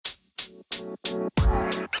Hey,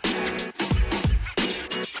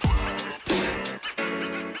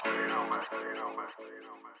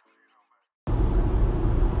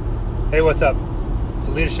 what's up? It's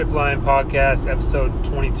the Leadership Line Podcast, episode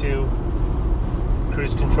 22.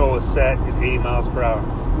 Cruise control is set at 80 miles per hour.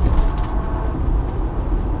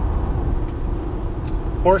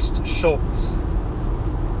 Horst Schulze.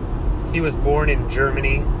 He was born in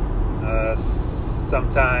Germany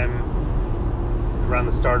sometime around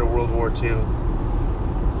the start of World War II.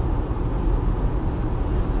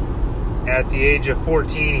 At the age of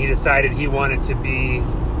 14, he decided he wanted to be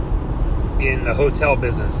in the hotel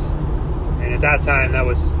business. And at that time, that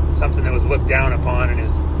was something that was looked down upon, and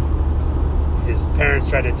his parents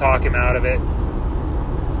tried to talk him out of it.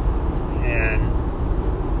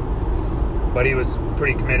 But he was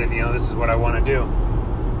pretty committed, this is what I want to do.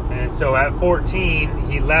 And so at 14,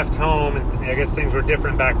 he left home, and I guess things were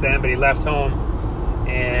different back then, but he left home,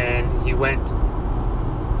 and he went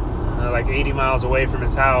like 80 miles away from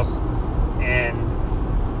his house and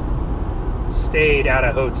stayed at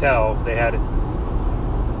a hotel.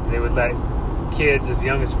 They would let kids as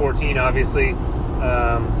young as 14, obviously,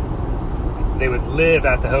 they would live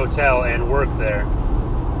at the hotel and work there.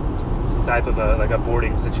 Some type of a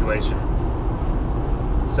boarding situation.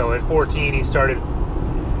 So at 14, he started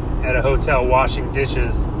at a hotel washing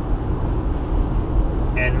dishes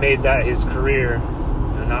and made that his career.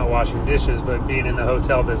 Not washing dishes, but being in the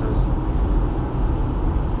hotel business.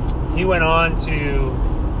 He went on to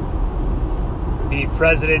be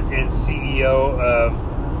president and CEO of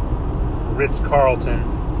Ritz-Carlton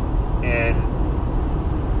and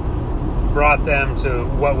brought them to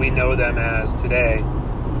what we know them as today.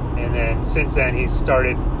 And then since then, he's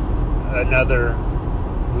started another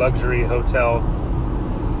luxury hotel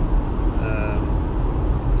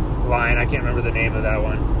line. I can't remember the name of that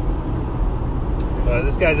one. But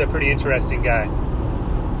this guy's a pretty interesting guy.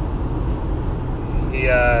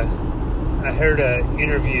 I heard an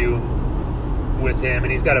interview with him,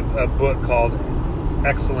 and he's got a book called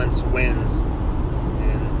Excellence Wins,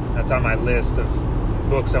 and that's on my list of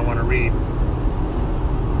books I want to read.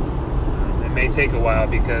 It may take a while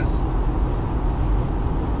because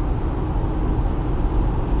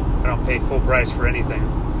I don't pay full price for anything,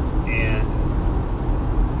 and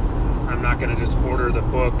I'm not going to just order the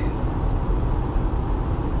book.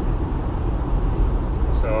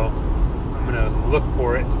 So I'm going to look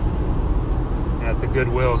for it at the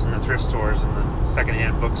Goodwills and the thrift stores and the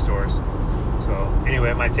secondhand bookstores. So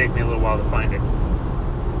anyway, it might take me a little while to find it,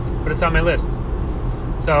 but it's on my list.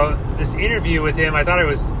 So this interview with him, I thought it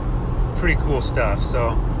was pretty cool stuff.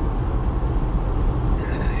 So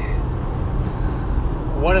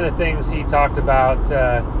one of the things he talks about,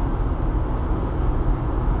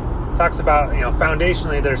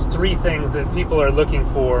 foundationally, there's three things that people are looking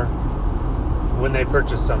for when they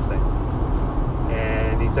purchase something.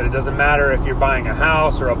 And he said it doesn't matter if you're buying a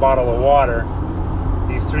house or a bottle of water,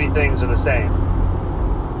 these three things are the same.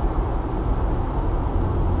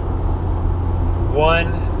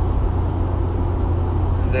 One,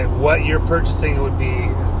 that what you're purchasing would be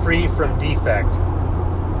free from defect.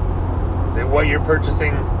 That what you're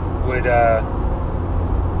purchasing would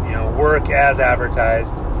work as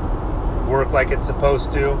advertised, work like it's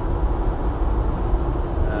supposed to.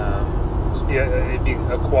 It'd be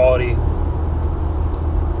a quality.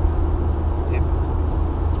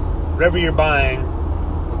 Whatever you're buying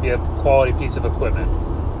would be a quality piece of equipment.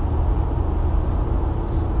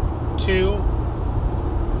 Two,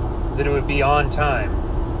 that it would be on time.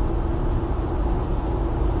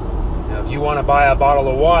 If you want to buy a bottle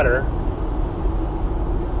of water,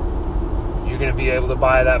 you're going to be able to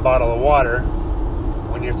buy that bottle of water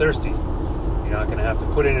when you're thirsty. You're not going to have to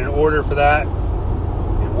put in an order for that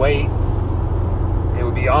and wait. It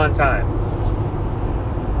would be on time.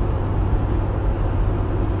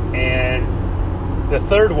 And the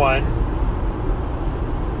third one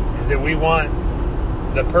is that we want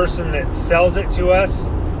the person that sells it to us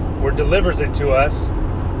or delivers it to us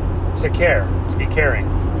to care, to be caring.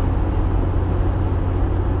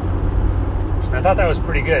 And I thought that was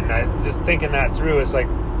pretty good. And I just thinking that through, it's like,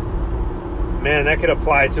 man, that could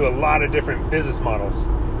apply to a lot of different business models.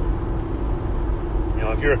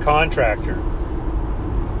 If you're a contractor,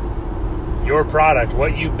 your product,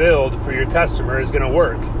 what you build for your customer is going to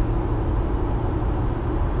work.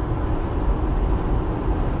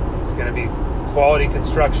 It's going to be quality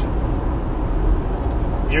construction.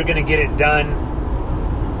 You're going to get it done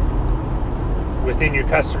within your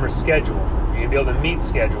customer's schedule. You're going to be able to meet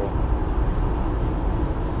schedule.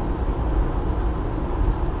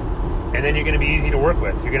 And then you're going to be easy to work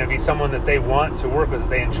with. You're going to be someone that they want to work with, that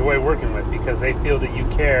they enjoy working with, because they feel that you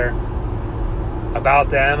care about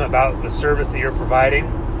them, about the service that you're providing.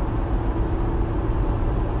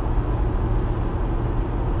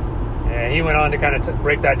 And he went on to kind of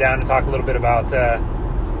break that down and talk a little bit about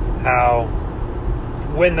how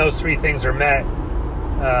when those three things are met,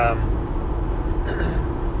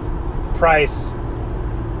 price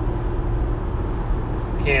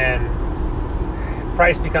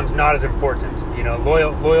becomes not as important. You know,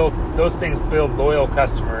 loyal, those things build loyal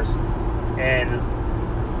customers, and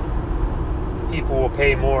people will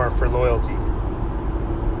pay more for loyalty.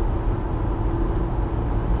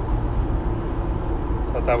 So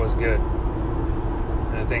I thought that was good.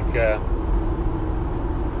 And I think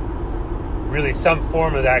really some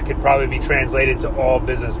form of that could probably be translated to all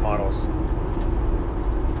business models.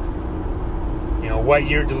 You know, what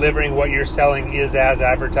you're delivering, what you're selling is as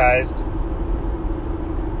advertised.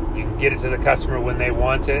 You can get it to the customer when they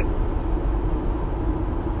want it.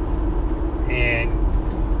 And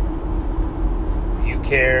you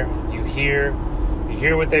care, you hear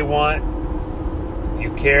what they want,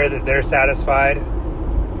 you care that they're satisfied,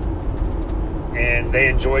 and they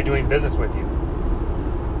enjoy doing business with you.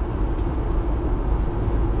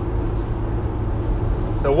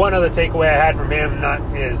 So one other takeaway I had from him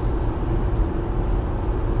is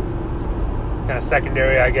kind of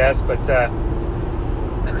secondary, I guess, but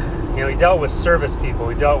you know, he dealt with service people.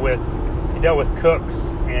 He dealt with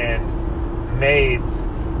cooks and maids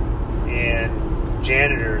and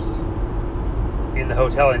janitors in the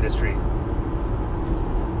hotel industry.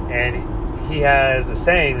 And he has a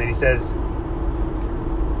saying that he says,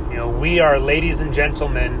 you know, we are ladies and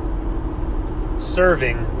gentlemen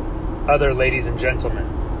serving other ladies and gentlemen.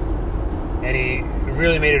 And he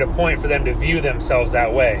really made it a point for them to view themselves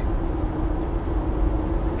that way.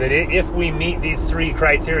 That if we meet these three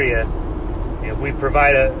criteria, if we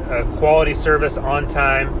provide a quality service on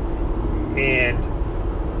time and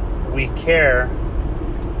we care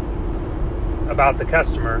about the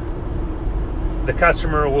customer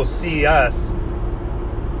will see us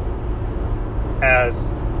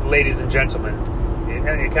as ladies and gentlemen.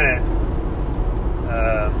 It kind of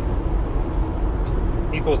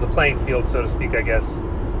equals the playing field, so to speak, I guess,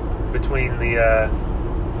 between the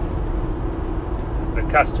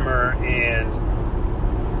customer and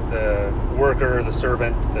the worker, the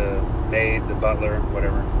servant, the maid, the butler,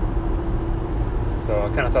 whatever. So I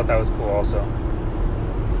kind of thought that was cool also.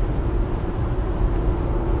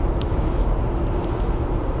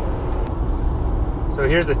 So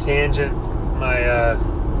here's a tangent. My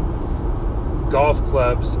golf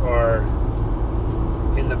clubs are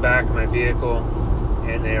in the back of my vehicle,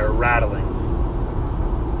 and they are rattling.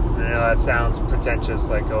 I know that sounds pretentious,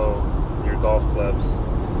 like, oh, your golf clubs.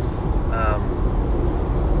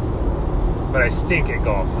 But I stink at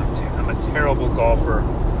golf. I'm a terrible golfer.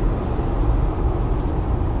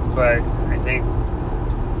 But I think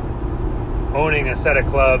owning a set of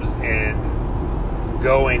clubs and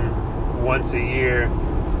going once a year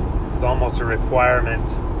is almost a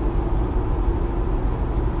requirement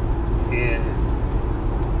in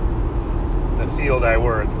the field I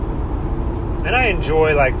work. And I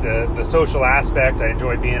enjoy like the social aspect. I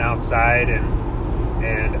enjoy being outside,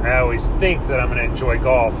 and I always think that I'm going to enjoy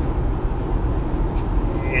golf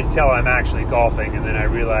until I'm actually golfing, and then I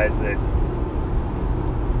realize that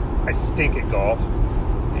I stink at golf,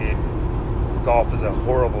 and golf is a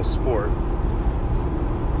horrible sport.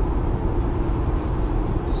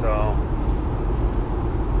 So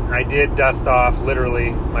I did dust off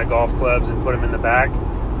literally my golf clubs and put them in the back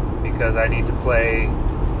because I need to play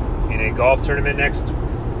in a golf tournament next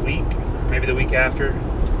week, maybe the week after,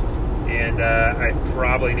 and I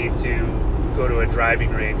probably need to go to a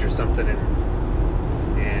driving range or something and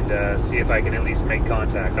see if I can at least make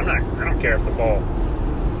contact. I don't care if the ball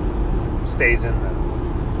stays in the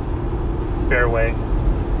fairway,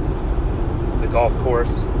 the golf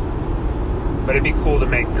course, but it'd be cool to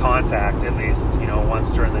make contact at least, you know,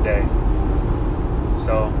 once during the day.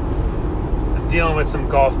 So I'm dealing with some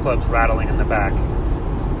golf clubs rattling in the back.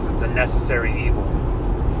 It's a necessary evil.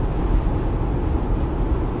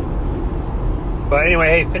 But anyway,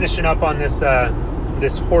 hey, finishing up on this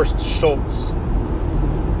this Horst Schulze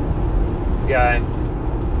guy.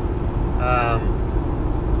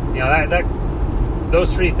 You know, that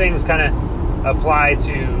those three things kind of apply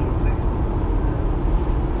to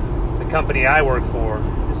the company I work for.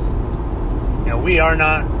 It's, you know, we are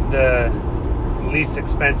not the least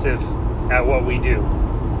expensive at what we do.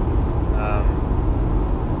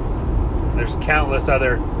 There's countless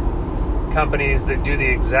other companies that do the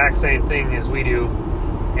exact same thing as we do,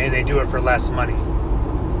 and they do it for less money.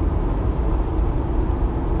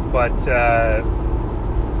 But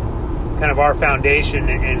kind of our foundation,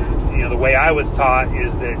 and the way I was taught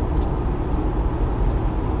is that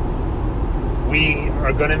we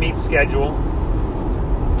are going to meet schedule.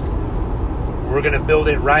 We're going to build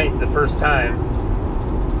it right the first time,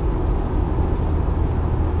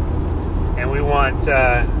 and we want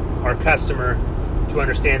our customer to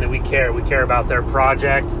understand that we care. We care about their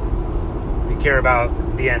project. We care about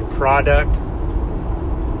the end product.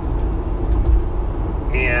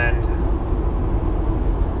 And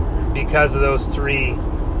because of those three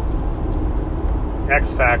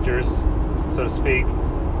X factors, so to speak,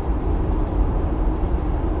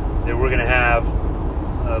 that we're going to have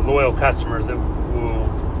loyal customers that will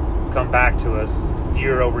come back to us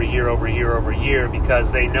year over year over year over year because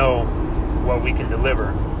they know what we can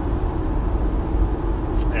deliver.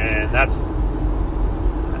 And that's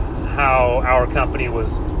how our company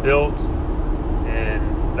was built,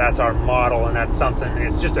 and that's our model, and that's something,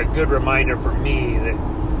 it's just a good reminder for me that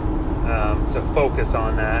to focus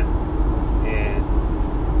on that, and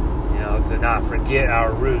to not forget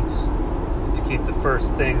our roots, to keep the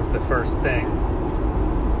first things the first thing.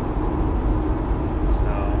 So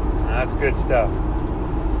that's good stuff.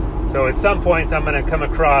 So at some point I'm going to come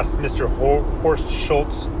across Mr. Horst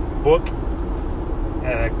Schultz's book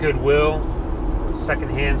at a Goodwill,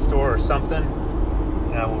 secondhand store or something,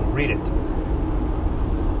 and I will read it.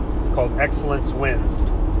 It's called Excellence Wins.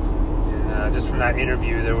 And just from that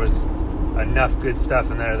interview, there was enough good stuff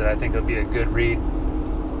in there that I think it'll be a good read.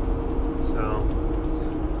 So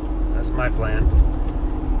that's my plan.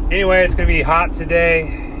 Anyway, it's going to be hot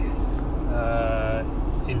today.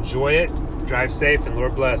 Enjoy it. Drive safe, and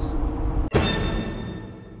Lord bless.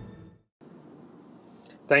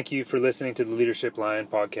 Thank you for listening to the Leadership Lion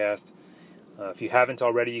podcast. If you haven't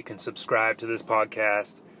already, you can subscribe to this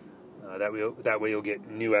podcast. That way you'll get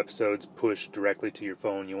new episodes pushed directly to your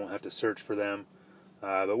phone. You won't have to search for them.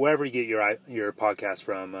 But wherever you get your podcast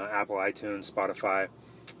from, Apple, iTunes, Spotify,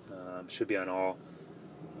 should be on all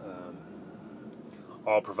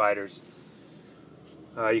providers.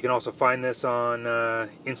 You can also find this on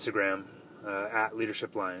Instagram at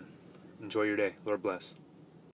Leadership Lion. Enjoy your day. Lord bless.